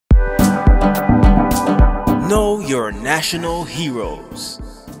your national heroes.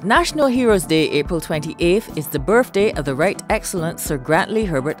 National Heroes Day, April 28th, is the birthday of the Right Excellent Sir Grantley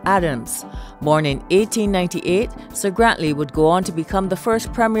Herbert Adams. Born in 1898, Sir Grantley would go on to become the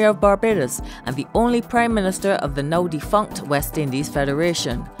first Premier of Barbados and the only Prime Minister of the now defunct West Indies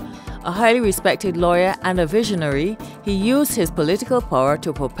Federation. A highly respected lawyer and a visionary, he used his political power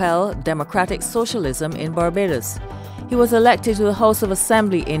to propel democratic socialism in Barbados. He was elected to the House of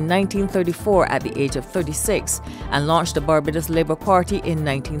Assembly in 1934 at the age of 36 and launched the Barbados Labour Party in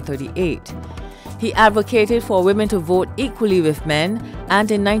 1938. He advocated for women to vote equally with men,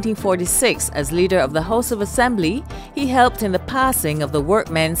 and in 1946, as leader of the House of Assembly, he helped in the passing of the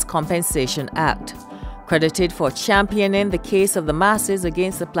Workmen's Compensation Act. Credited for championing the case of the masses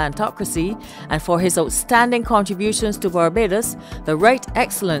against the plantocracy and for his outstanding contributions to Barbados, the Right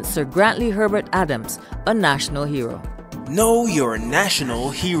Excellent Sir Grantley Herbert Adams, a national hero. Know your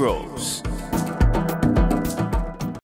national heroes.